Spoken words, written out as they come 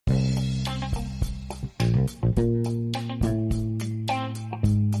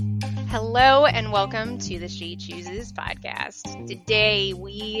Hello and welcome to the She Chooses podcast. Today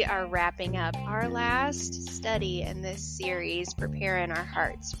we are wrapping up our last study in this series, Preparing Our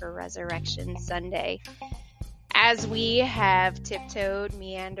Hearts for Resurrection Sunday. As we have tiptoed,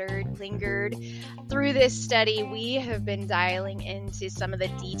 meandered, lingered through this study, we have been dialing into some of the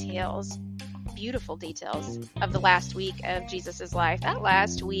details, beautiful details, of the last week of Jesus' life. That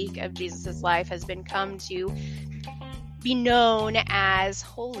last week of Jesus' life has been come to be known as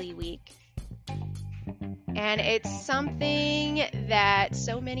Holy Week. And it's something that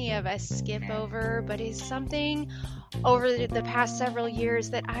so many of us skip over, but is something over the past several years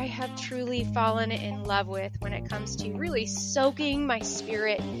that I have truly fallen in love with when it comes to really soaking my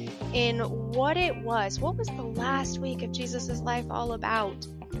spirit in what it was. What was the last week of Jesus' life all about?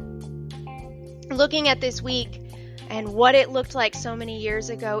 Looking at this week and what it looked like so many years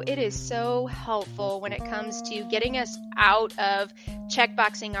ago, it is so helpful when it comes to getting us out of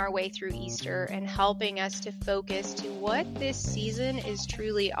checkboxing our way through Easter and helping us to focus to what this season is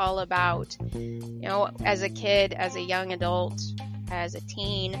truly all about. You know, as a kid, as a young adult, as a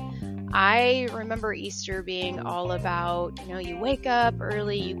teen, I remember Easter being all about, you wake up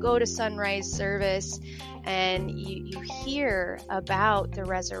early, you go to sunrise service, and you hear about the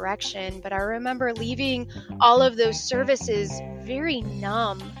resurrection. But I remember leaving all of those services very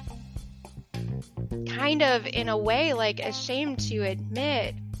numb, kind of in a way like ashamed to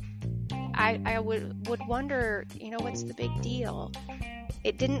admit. I would wonder, what's the big deal?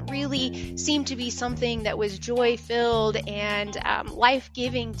 It didn't really seem to be something that was joy-filled and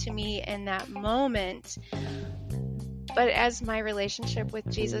life-giving to me in that moment. But as my relationship with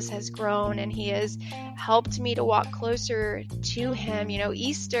Jesus has grown and he has helped me to walk closer to him,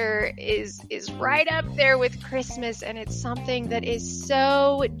 Easter is right up there with Christmas, and it's something that is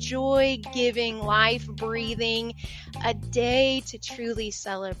so joy-giving, life-breathing, a day to truly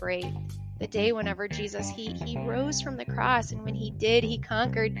celebrate. The day whenever Jesus, he rose from the cross, and when he did, he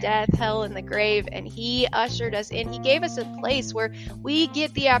conquered death, hell, and the grave, and he ushered us in. He gave us a place where we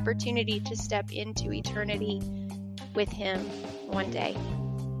get the opportunity to step into eternity with him one day.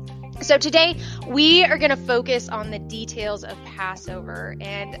 So today we are going to focus on the details of Passover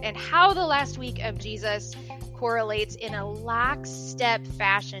and how the last week of Jesus correlates in a lockstep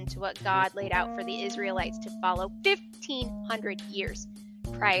fashion to what God laid out for the Israelites to follow 1,500 years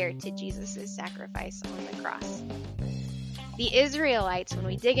prior to Jesus' sacrifice on the cross. The Israelites, when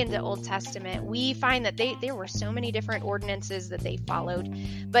we dig into Old Testament, we find that there were so many different ordinances that they followed,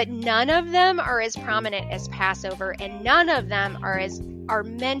 but none of them are as prominent as Passover, and none of them are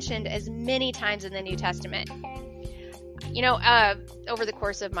mentioned as many times in the New Testament. Over the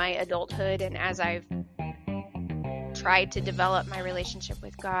course of my adulthood, and as I've tried to develop my relationship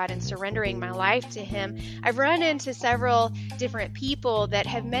with God and surrendering my life to him, I've run into several different people that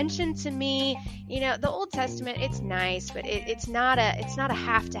have mentioned to me, the Old Testament, it's nice, but it's not a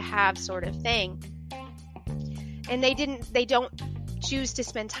have to have sort of thing. And they don't choose to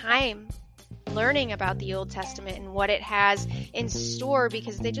spend time learning about the Old Testament and what it has in store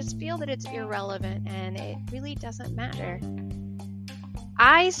because they just feel that it's irrelevant and it really doesn't matter.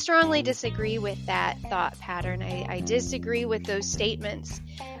 I strongly disagree with that thought pattern. I disagree with those statements.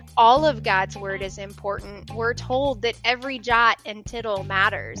 All of God's word is important. We're told that every jot and tittle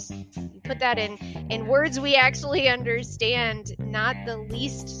matters. You put that in words we actually understand. Not the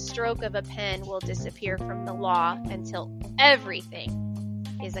least stroke of a pen will disappear from the law until everything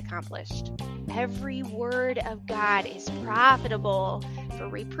is accomplished. Every word of God is profitable for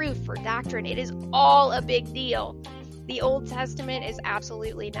reproof, for doctrine. It is all a big deal. The Old Testament is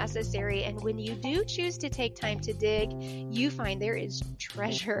absolutely necessary, and when you do choose to take time to dig, you find there is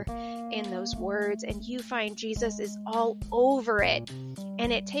treasure in those words, and you find Jesus is all over it.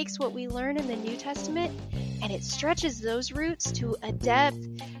 And it takes what we learn in the New Testament, and it stretches those roots to a depth.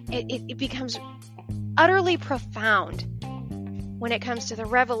 It becomes utterly profound when it comes to the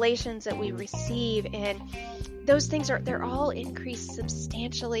revelations that we receive, and those things they're all increased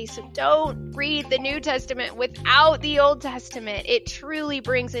substantially. So don't read the New Testament without the Old Testament. It truly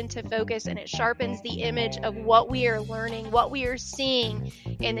brings into focus and it sharpens the image of what we are learning, what we are seeing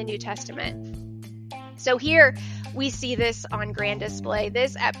in the New Testament. So here we see this on grand display.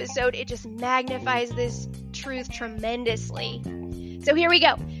 This episode, it just magnifies this truth tremendously. So here we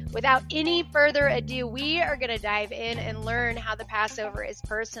go. Without any further ado, we are going to dive in and learn how the Passover is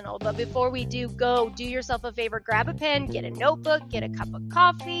personal. But before we do yourself a favor, grab a pen, get a notebook, get a cup of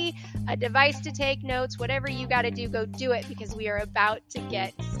coffee, a device to take notes, whatever you got to do, go do it because we are about to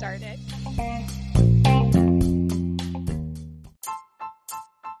get started.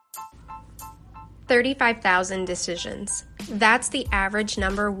 35,000 decisions. That's the average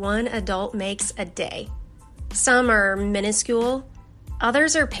number one adult makes a day. Some are minuscule,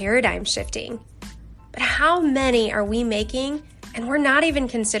 others are paradigm shifting. But how many are we making, and we're not even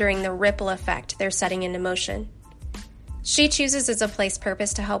considering the ripple effect they're setting into motion? She Chooses is a place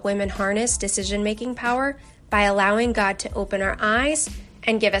purpose to help women harness decision-making power by allowing God to open our eyes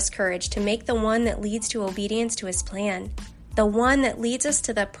and give us courage to make the one that leads to obedience to His plan, the one that leads us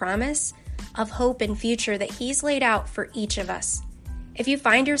to the promise of hope and future that He's laid out for each of us. If you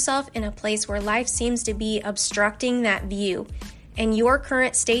find yourself in a place where life seems to be obstructing that view and your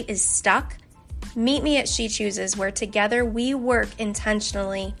current state is stuck, meet me at She Chooses, where together we work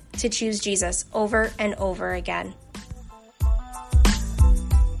intentionally to choose Jesus over and over again.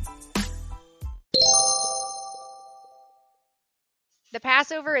 The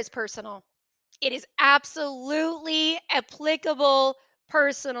Passover is personal. It is absolutely applicable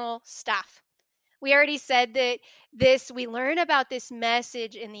personal stuff. We already said that we learn about this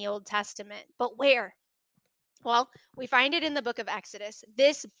message in the Old Testament, but where? Well, we find it in the book of Exodus.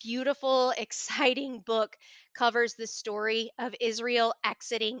 This beautiful, exciting book covers the story of Israel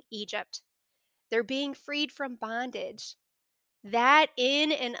exiting Egypt. They're being freed from bondage. That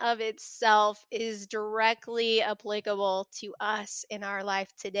in and of itself is directly applicable to us in our life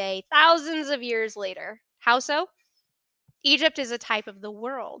today, thousands of years later. How so? Egypt is a type of the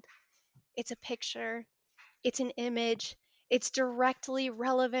world. It's a picture, it's an image, it's directly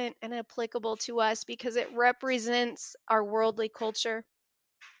relevant and applicable to us because it represents our worldly culture.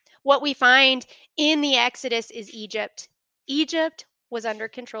 What we find in the Exodus is Egypt. Egypt was under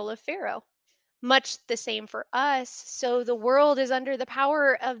control of Pharaoh. Much the same for us. So the world is under the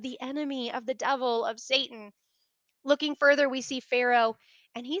power of the enemy, of the devil, of Satan. Looking further, we see Pharaoh,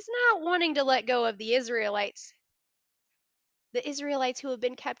 and he's not wanting to let go of the Israelites. The Israelites who have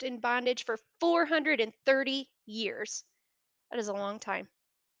been kept in bondage for 430 years. That is a long time.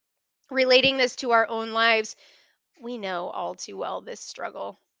 Relating this to our own lives, we know all too well this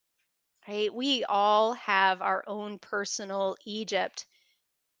struggle, right? We all have our own personal Egypt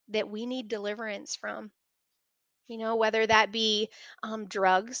that we need deliverance from. Whether that be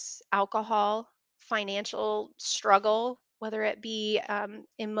drugs, alcohol, financial struggle, whether it be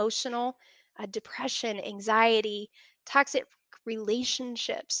emotional, depression, anxiety, toxic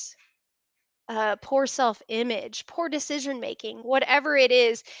relationships, poor self image, poor decision making, whatever it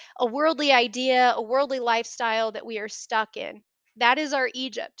is, a worldly idea, a worldly lifestyle that we are stuck in. That is our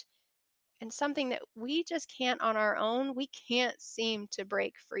Egypt. And something that we just can't on our own, we can't seem to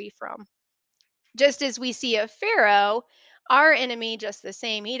break free from. Just as we see a Pharaoh, our enemy, just the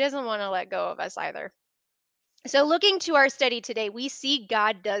same, he doesn't want to let go of us either. So, looking to our study today, we see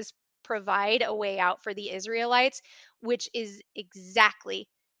God does provide a way out for the Israelites, which is exactly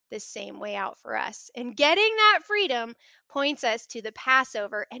the same way out for us. And getting that freedom points us to the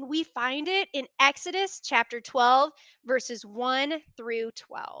Passover, and we find it in Exodus chapter 12, verses 1 through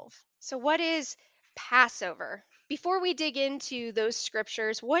 12. So, what is Passover? Before we dig into those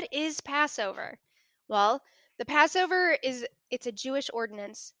scriptures, what is Passover? Well, the Passover it's a Jewish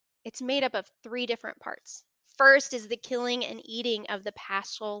ordinance. It's made up of three different parts. First is the killing and eating of the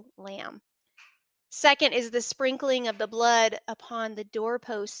paschal lamb. Second is the sprinkling of the blood upon the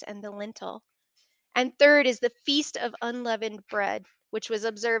doorposts and the lintel. And third is the feast of unleavened bread, which was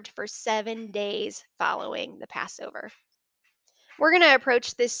observed for 7 days following the Passover. We're going to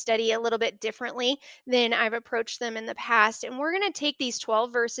approach this study a little bit differently than I've approached them in the past. And we're going to take these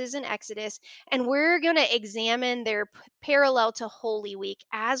 12 verses in Exodus and we're going to examine their parallel to Holy Week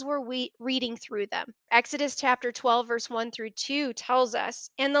as we're reading through them. Exodus chapter 12, verse 1 through 2 tells us,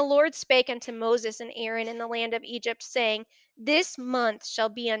 "And the Lord spake unto Moses and Aaron in the land of Egypt, saying, This month shall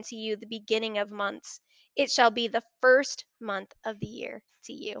be unto you the beginning of months. It shall be the first month of the year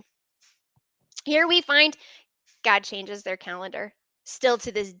to you." Here we find God changes their calendar. Still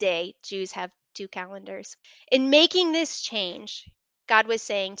to this day, Jews have two calendars. In making this change, God was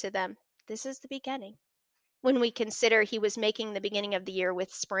saying to them, this is the beginning. When we consider He was making the beginning of the year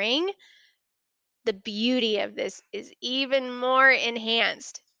with spring, the beauty of this is even more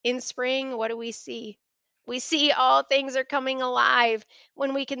enhanced. In spring, what do we see? We see all things are coming alive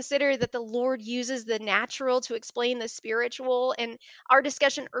when we consider that the Lord uses the natural to explain the spiritual. And our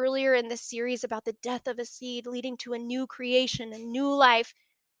discussion earlier in this series about the death of a seed leading to a new creation, a new life,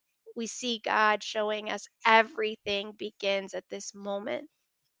 we see God showing us everything begins at this moment,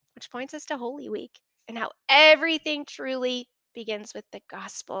 which points us to Holy Week and how everything truly begins with the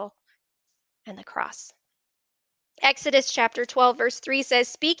gospel and the cross. Exodus chapter 12, verse 3 says,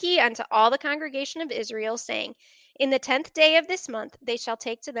 "Speak ye unto all the congregation of Israel, saying, In the 10th day of this month, they shall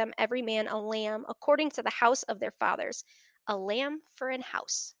take to them every man a lamb according to the house of their fathers, a lamb for an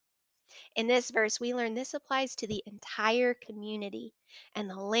house. In this verse, we learn this applies to the entire community, and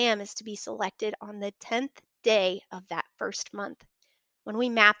the lamb is to be selected on the 10th day of that first month. When we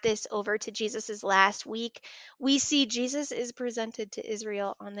map this over to Jesus' last week, we see Jesus is presented to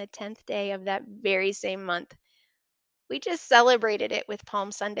Israel on the 10th day of that very same month. We just celebrated it with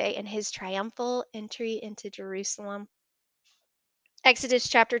Palm Sunday and his triumphal entry into Jerusalem. Exodus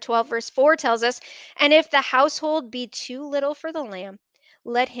chapter 12, verse 4 tells us, "And if the household be too little for the lamb,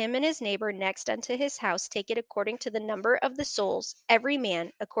 let him and his neighbor next unto his house take it according to the number of the souls. Every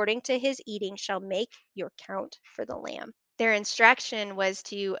man according to his eating shall make your count for the lamb." Their instruction was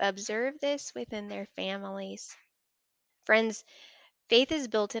to observe this within their families. Friends, faith is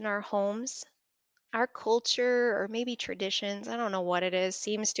built in our homes. Our culture, or maybe traditions, I don't know what it is,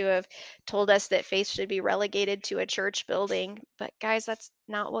 seems to have told us that faith should be relegated to a church building. But guys, that's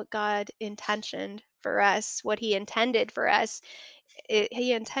not what God intentioned for us. What he intended for us,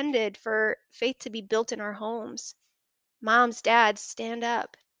 he intended for faith to be built in our homes. Moms, dads, stand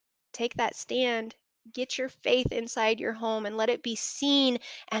up. Take that stand. Get your faith inside your home and let it be seen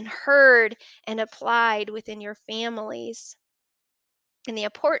and heard and applied within your families. And the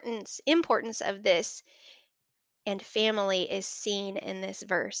importance of this and family is seen in this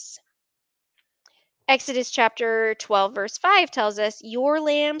verse. Exodus chapter 12, verse 5 tells us, "Your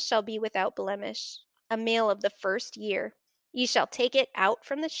lamb shall be without blemish, a male of the first year. Ye shall take it out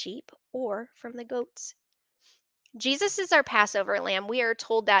from the sheep or from the goats." Jesus is our Passover lamb. We are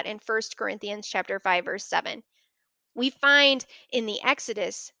told that in 1 Corinthians chapter 5, verse 7. We find in the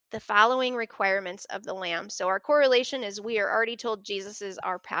Exodus the following requirements of the lamb. So our correlation is we are already told Jesus is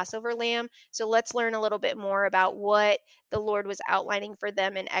our Passover lamb. So let's learn a little bit more about what the Lord was outlining for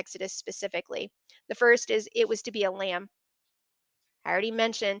them in Exodus specifically. The first is it was to be a lamb. I already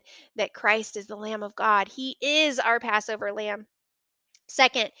mentioned that Christ is the Lamb of God. He is our Passover lamb.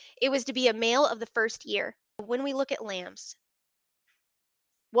 Second, it was to be a male of the first year. When we look at lambs,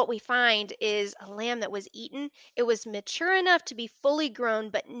 what we find is a lamb that was eaten. It was mature enough to be fully grown,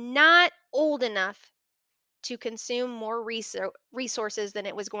 but not old enough to consume more resources than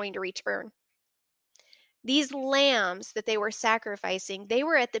it was going to return. These lambs that they were sacrificing, they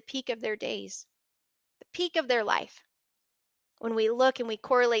were at the peak of their days, the peak of their life. When we look and we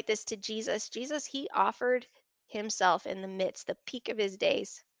correlate this to Jesus, he offered himself in the midst, the peak of his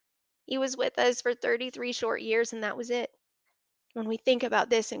days. He was with us for 33 short years, and that was it. When we think about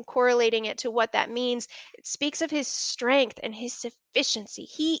this and correlating it to what that means, it speaks of his strength and his sufficiency.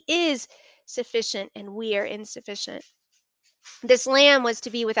 He is sufficient and we are insufficient. This lamb was to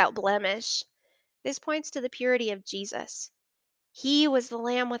be without blemish. This points to the purity of Jesus. He was the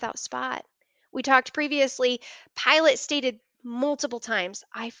lamb without spot. We talked previously, Pilate stated multiple times,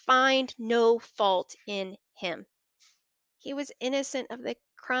 "I find no fault in him." He was innocent of the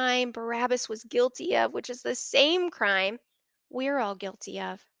crime Barabbas was guilty of, which is the same crime we're all guilty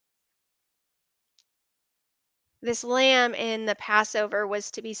of. This lamb in the Passover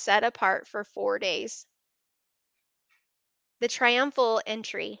was to be set apart for 4 days. The triumphal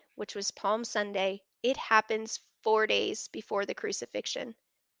entry, which was Palm Sunday, it happens 4 days before the crucifixion.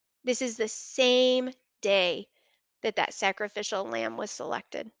 This is the same day that sacrificial lamb was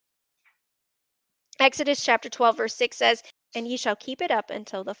selected. Exodus chapter 12, verse 6 says, "And ye shall keep it up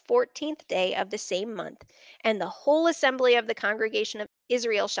until the 14th day of the same month, and the whole assembly of the congregation of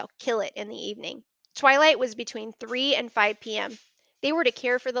Israel shall kill it in the evening." Twilight was between 3 and 5 p.m. They were to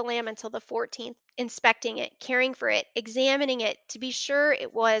care for the lamb until the 14th, inspecting it, caring for it, examining it to be sure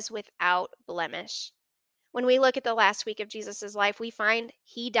it was without blemish. When we look at the last week of Jesus' life, we find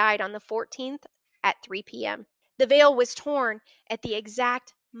he died on the 14th at 3 p.m. The veil was torn at the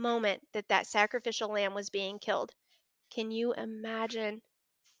exact moment that sacrificial lamb was being killed. Can you imagine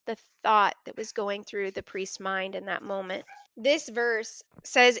the thought that was going through the priest's mind in that moment? This verse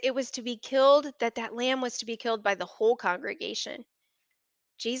says it was to be killed, that lamb was to be killed by the whole congregation.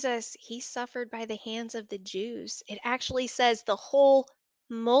 Jesus, he suffered by the hands of the Jews. It actually says the whole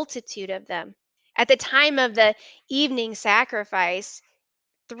multitude of them. At the time of the evening sacrifice,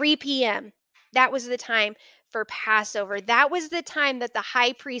 3 p.m., that was the time for Passover. That was the time that the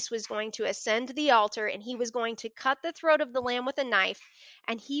high priest was going to ascend to the altar and he was going to cut the throat of the lamb with a knife,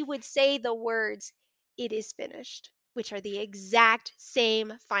 and he would say the words, "It is finished," which are the exact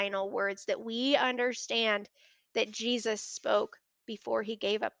same final words that we understand that Jesus spoke before he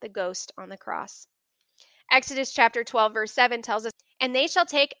gave up the ghost on the cross. Exodus chapter 12, verse 7 tells us, "And they shall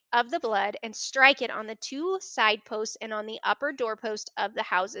take of the blood and strike it on the two side posts and on the upper doorpost of the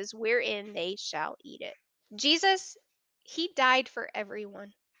houses wherein they shall eat it." Jesus, he died for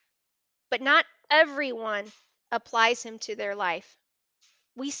everyone, but not everyone applies him to their life.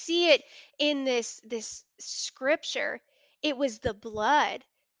 We see it in this scripture. It was the blood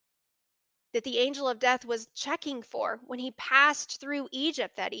that the angel of death was checking for when he passed through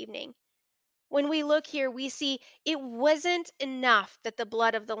Egypt that evening. When we look here, we see it wasn't enough that the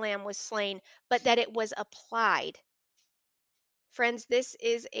blood of the lamb was slain, but that it was applied. Friends, this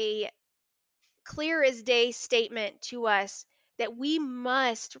is a clear as day statement to us that we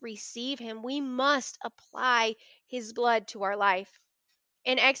must receive him. We must apply his blood to our life.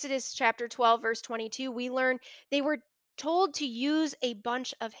 In Exodus chapter 12, verse 22, we learn they were told to use a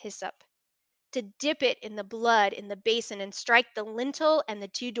bunch of hyssop, to dip it in the blood in the basin and strike the lintel and the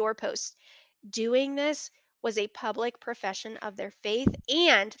two doorposts. Doing this was a public profession of their faith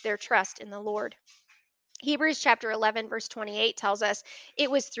and their trust in the Lord. Hebrews chapter 11, verse 28 tells us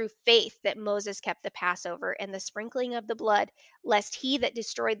it was through faith that Moses kept the Passover and the sprinkling of the blood, lest he that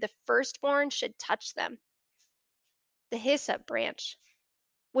destroyed the firstborn should touch them. The hyssop branch.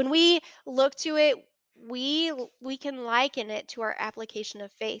 When we look to it, we can liken it to our application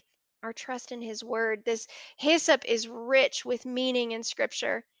of faith, our trust in his word. This hyssop is rich with meaning in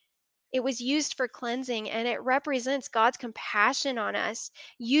scripture. It was used for cleansing and it represents God's compassion on us.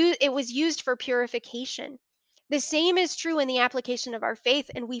 It was used for purification. The same is true in the application of our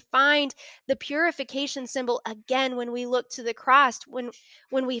faith, and we find the purification symbol again when we look to the cross, when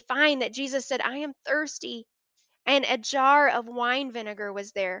we find that Jesus said, I am thirsty, and a jar of wine vinegar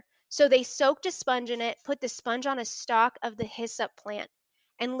was there. So they soaked a sponge in it, put the sponge on a stalk of the hyssop plant,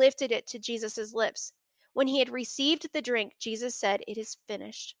 and lifted it to Jesus' lips. When he had received the drink, Jesus said, It is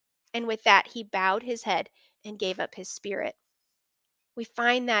finished. And with that, he bowed his head and gave up his spirit. We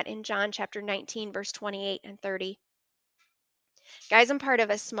find that in John chapter 19, verse 28 and 30. Guys, I'm part of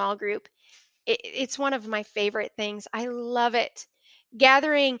a small group. It's one of my favorite things. I love it.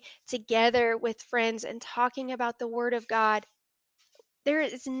 Gathering together with friends and talking about the Word of God. There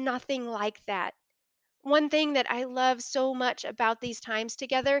is nothing like that. One thing that I love so much about these times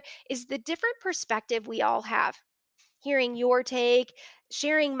together is the different perspective we all have. Hearing your take,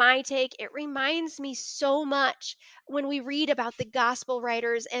 sharing my take, it reminds me so much when we read about the gospel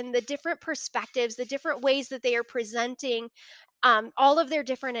writers and the different perspectives, the different ways that they are presenting all of their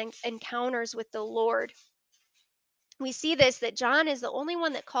different encounters with the Lord. We see this that John is the only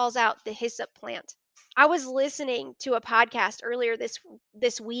one that calls out the hyssop plant. I was listening to a podcast earlier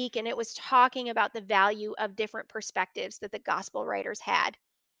this week, and it was talking about the value of different perspectives that the gospel writers had.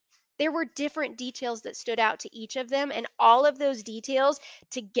 There were different details that stood out to each of them, and all of those details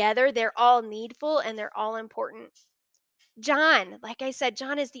together, they're all needful and they're all important. John, like I said,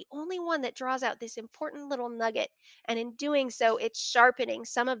 John is the only one that draws out this important little nugget, and in doing so, it's sharpening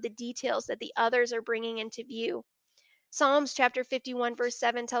some of the details that the others are bringing into view. Psalms chapter 51, verse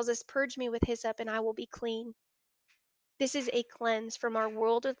 7 tells us, Purge me with hyssop, and I will be clean. This is a cleanse from our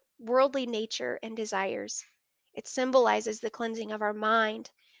worldly nature and desires. It symbolizes the cleansing of our mind.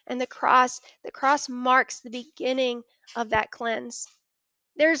 And the cross marks the beginning of that cleanse.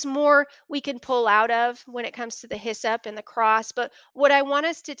 There's more we can pull out of when it comes to the hyssop and the cross, but what I want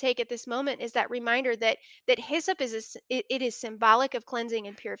us to take at this moment is that reminder that hyssop it is symbolic of cleansing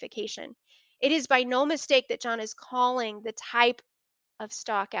and purification. It is by no mistake that John is calling the type of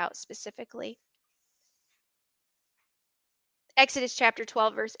stalk out specifically. Exodus chapter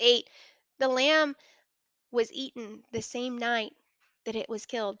 12, verse 8, the lamb was eaten the same night that it was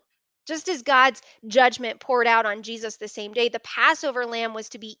killed. Just as God's judgment poured out on Jesus the same day, the Passover lamb was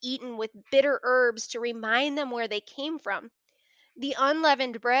to be eaten with bitter herbs to remind them where they came from. The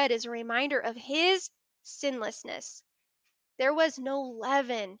unleavened bread is a reminder of his sinlessness. There was no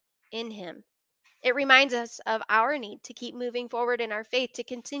leaven in him. It reminds us of our need to keep moving forward in our faith, to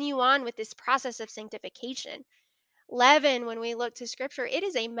continue on with this process of sanctification. Leaven, when we look to scripture, it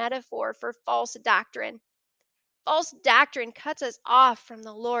is a metaphor for false doctrine. False doctrine cuts us off from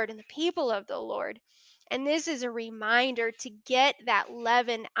the Lord and the people of the Lord. And this is a reminder to get that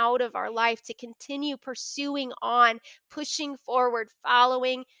leaven out of our life, to continue pursuing on, pushing forward,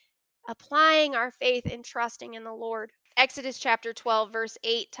 following, applying our faith and trusting in the Lord. Exodus chapter 12, verse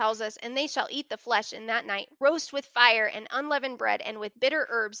 8 tells us, And they shall eat the flesh in that night, roast with fire and unleavened bread, and with bitter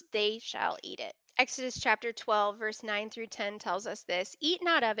herbs they shall eat it. Exodus chapter 12, verse 9 through 10 tells us this Eat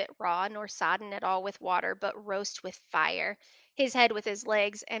not of it raw, nor sodden at all with water, but roast with fire, his head with his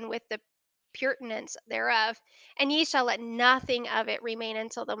legs, and with the purtenance thereof. And ye shall let nothing of it remain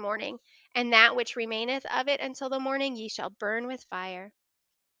until the morning, and that which remaineth of it until the morning ye shall burn with fire.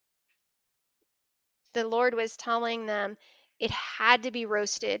 The Lord was telling them it had to be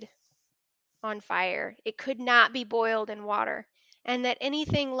roasted. on fire. It could not be boiled in water, and that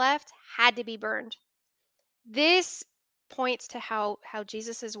anything left had to be burned. This points to how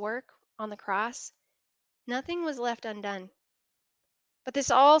Jesus' work on the cross, nothing was left undone. But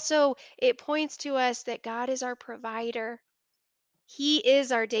this also, it points to us that God is our provider. He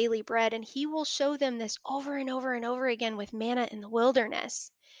is our daily bread, and He will show them this over and over and over again with manna in the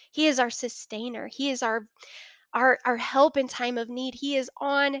wilderness. He is our sustainer. He is our help in time of need. He is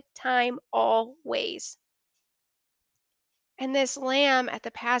on time always. And this lamb at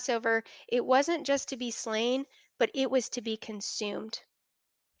the Passover, it wasn't just to be slain, but it was to be consumed.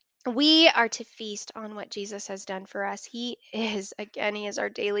 We are to feast on what Jesus has done for us. He is our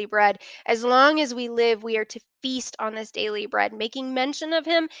daily bread. As long as we live, we are to feast on this daily bread, making mention of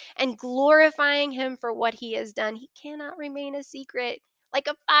him and glorifying him for what he has done. He cannot remain a secret. Like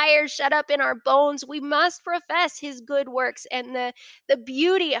a fire shut up in our bones, we must profess his good works and the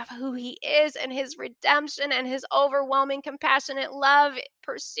beauty of who he is and his redemption and his overwhelming compassionate love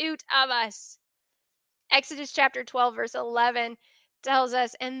pursuit of us. Exodus chapter 12, verse 11 tells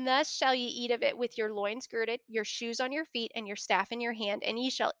us, "And thus shall ye eat of it with your loins girded, your shoes on your feet, and your staff in your hand, and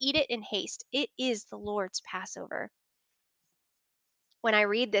ye shall eat it in haste. It is the Lord's Passover." When I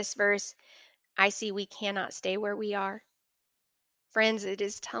read this verse, I see we cannot stay where we are. Friends, it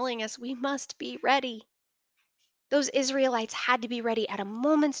is telling us we must be ready. Those Israelites had to be ready at a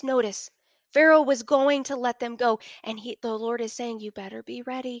moment's notice. Pharaoh was going to let them go, and the Lord is saying, "You better be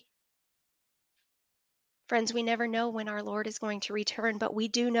ready." Friends, we never know when our Lord is going to return, but we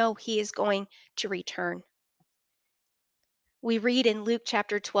do know he is going to return. We read in Luke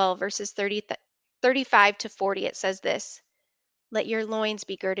chapter 12, verses 35 to 40, it says this: "Let your loins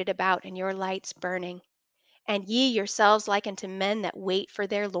be girded about and your lights burning, and ye yourselves like unto men that wait for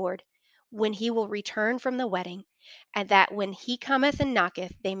their Lord, when he will return from the wedding, and that when he cometh and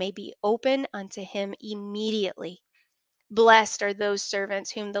knocketh, they may be open unto him immediately. Blessed are those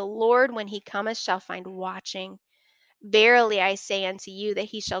servants whom the Lord, when he cometh, shall find watching. Verily I say unto you, that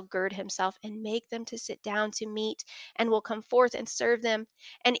he shall gird himself and make them to sit down to meat, and will come forth and serve them.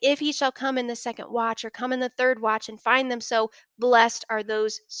 And if he shall come in the second watch, or come in the third watch, and find them so, blessed are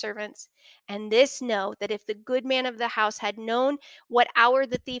those servants. And this know, that if the good man of the house had known what hour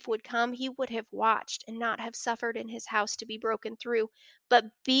the thief would come, he would have watched, and not have suffered in his house to be broken through. But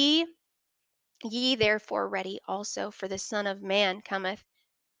be ye therefore ready also, for the Son of Man cometh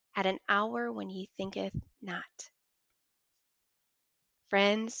at an hour when ye thinketh not."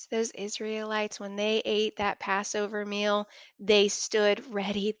 Friends, those Israelites, when they ate that Passover meal, they stood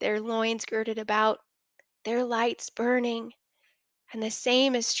ready, their loins girded about, their lights burning. And the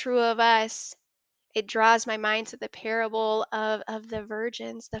same is true of us. It draws my mind to the parable of the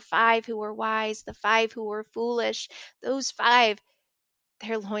virgins, the five who were wise, the five who were foolish. Those five,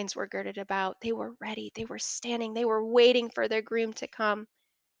 their loins were girded about. They were ready. They were standing. They were waiting for their groom to come.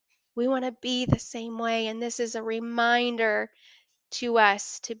 We want to be the same way. And this is a reminder to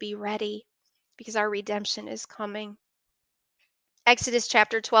us to be ready, because our redemption is coming. Exodus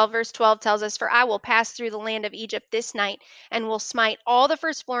chapter 12, verse 12 tells us, "For I will pass through the land of Egypt this night, and will smite all the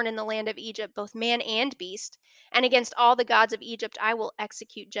firstborn in the land of Egypt, both man and beast. And against all the gods of Egypt I will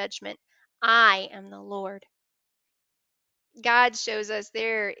execute judgment. I am the Lord." God shows us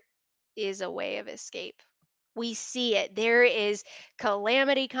there is a way of escape. We see it. There is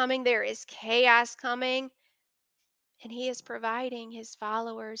calamity coming, there is chaos coming, and he is providing his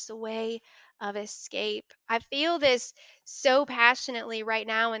followers a way of escape. I feel this so passionately right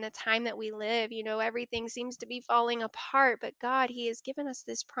now in the time that we live. Everything seems to be falling apart, but God, he has given us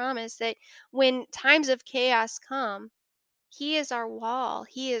this promise that when times of chaos come, he is our wall,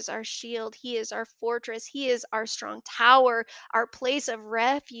 he is our shield, he is our fortress, he is our strong tower, our place of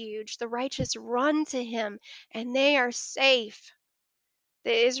refuge. The righteous run to him and they are safe.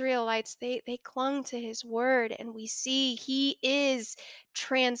 The Israelites, they clung to his word, and we see he is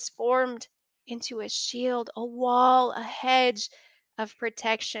transformed into a shield, a wall, a hedge of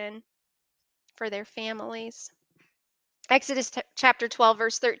protection for their families. Exodus chapter 12,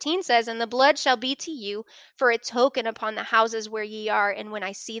 verse 13 says, "And the blood shall be to you for a token upon the houses where ye are. And when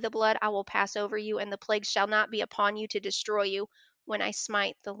I see the blood, I will pass over you, and the plague shall not be upon you to destroy you when I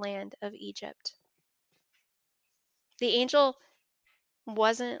smite the land of Egypt." The angel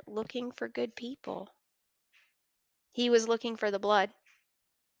wasn't looking for good people. He was looking for the blood.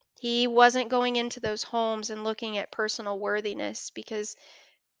 He wasn't going into those homes and looking at personal worthiness, because,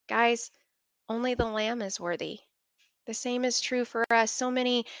 guys, only the Lamb is worthy. The same is true for us. So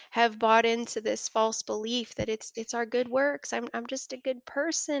many have bought into this false belief that it's our good works. I'm just a good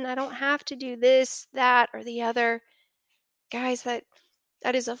person. I don't have to do this, that, or the other. Guys,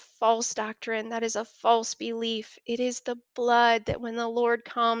 That is a false doctrine. That is a false belief. It is the blood that when the Lord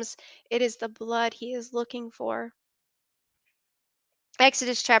comes, it is the blood he is looking for.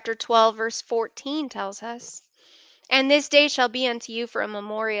 Exodus chapter 12, verse 14 tells us, "And this day shall be unto you for a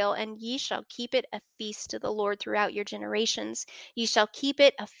memorial, and ye shall keep it a feast to the Lord throughout your generations. Ye shall keep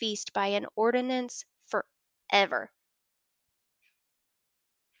it a feast by an ordinance forever."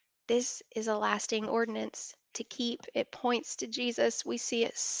 This is a lasting ordinance to keep. It points to Jesus. We see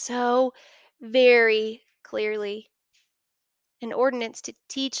it so very clearly. An ordinance to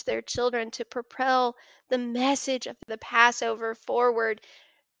teach their children, to propel the message of the Passover forward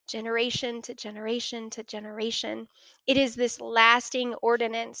generation to generation to generation. It is this lasting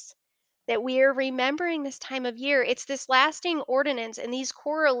ordinance that we are remembering this time of year. It's this lasting ordinance and these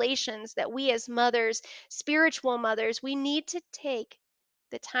correlations that we as mothers, spiritual mothers, we need to take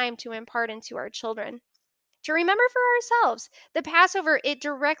the time to impart into our children. To remember for ourselves, the Passover, it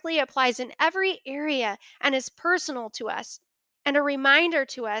directly applies in every area and is personal to us, and a reminder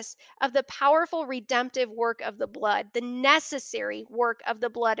to us of the powerful redemptive work of the blood, the necessary work of the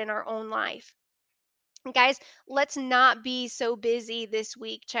blood in our own life. And guys, let's not be so busy this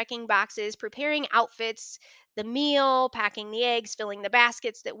week checking boxes, preparing outfits, the meal, packing the eggs, filling the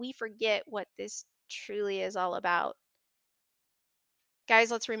baskets, that we forget what this truly is all about. Guys,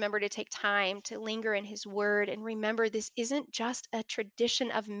 let's remember to take time to linger in his word and remember this isn't just a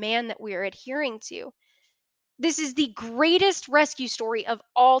tradition of man that we are adhering to. This is the greatest rescue story of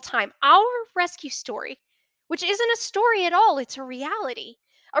all time. Our rescue story, which isn't a story at all, it's a reality.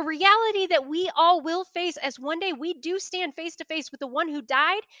 A reality that we all will face as one day we do stand face to face with the one who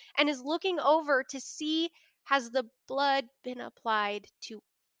died and is looking over to see, has the blood been applied to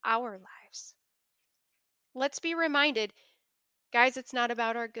our lives? Let's be reminded, guys, it's not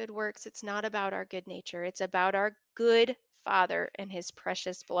about our good works. It's not about our good nature. It's about our good Father and his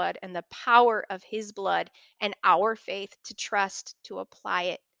precious blood and the power of his blood and our faith to trust, to apply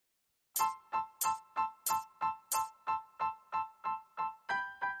it.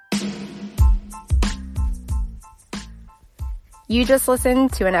 You just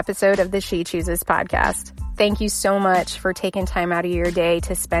listened to an episode of the She Chooses podcast. Thank you so much for taking time out of your day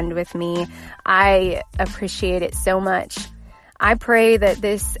to spend with me. I appreciate it so much. I pray that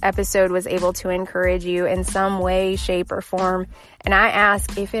this episode was able to encourage you in some way, shape, or form. And I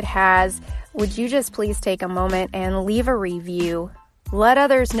ask, if it has, would you just please take a moment and leave a review? Let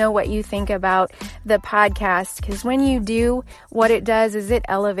others know what you think about the podcast, because when you do, what it does is it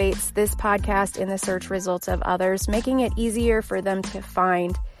elevates this podcast in the search results of others, making it easier for them to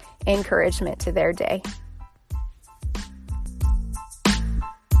find encouragement to their day.